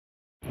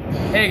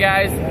Hey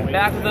guys,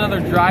 back with another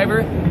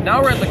driver.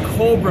 Now we're at the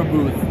Cobra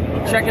booth,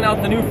 checking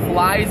out the new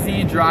Fly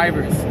Z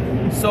drivers.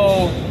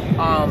 So,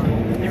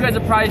 you guys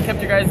have probably kept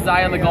your guys'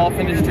 eye on the golf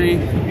industry.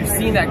 You've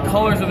seen that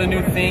colors are the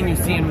new thing. You've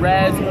seen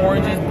reds,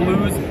 oranges,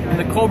 blues, and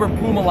the Cobra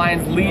Puma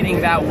line's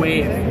leading that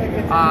wave.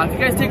 If you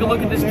guys take a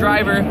look at this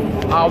driver,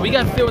 we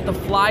got fit with the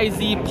Fly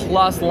Z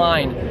Plus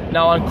line.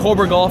 Now on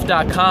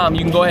CobraGolf.com,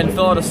 you can go ahead and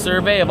fill out a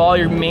survey of all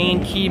your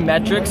main key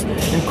metrics,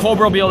 and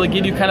Cobra will be able to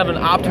give you kind of an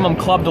optimum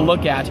club to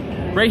look at.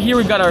 Right here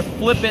we've got our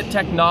Flip It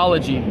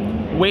technology.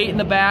 Weight in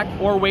the back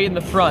or weight in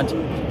the front.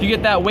 If you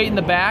get that weight in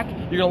the back,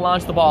 you're gonna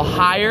launch the ball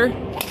higher,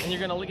 and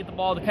you're gonna get the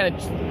ball to kind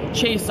of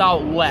chase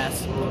out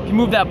less. If you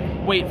move that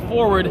weight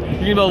forward, you're gonna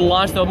be able to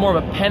launch more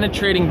of a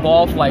penetrating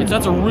ball flight. So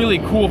that's a really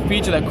cool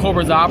feature that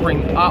Cobra's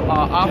offering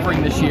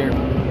this year.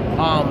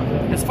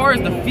 As far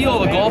as the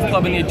feel of the golf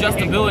club and the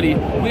adjustability,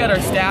 we got our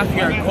staff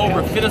here at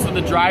Cobra fit us with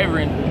the driver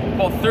in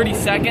about 30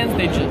 seconds.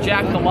 They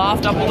jack the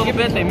loft up a little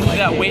bit. They move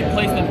that weight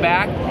placement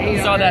back. You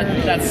saw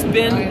that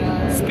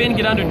spin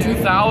get under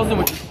 2,000,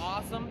 which is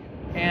awesome.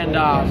 And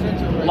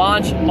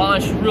launch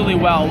really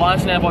well.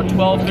 Launching at about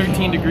 12,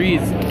 13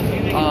 degrees.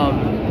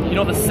 You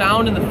know, the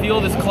sound and the feel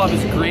of this club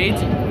is great.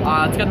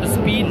 It's got the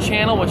speed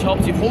channel, which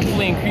helps you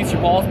hopefully increase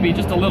your ball speed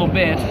just a little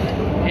bit.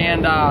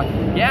 And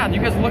yeah, if you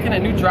guys are looking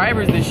at new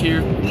drivers this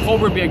year,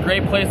 Cobra would be a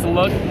great place to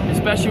look,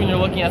 especially when you're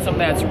looking at something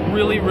that's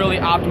really, really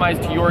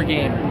optimized to your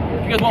game.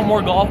 If you guys want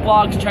more golf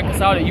blogs, check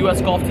us out at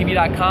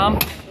USGolfTV.com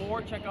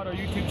or check out our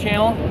YouTube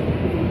channel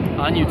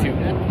on YouTube.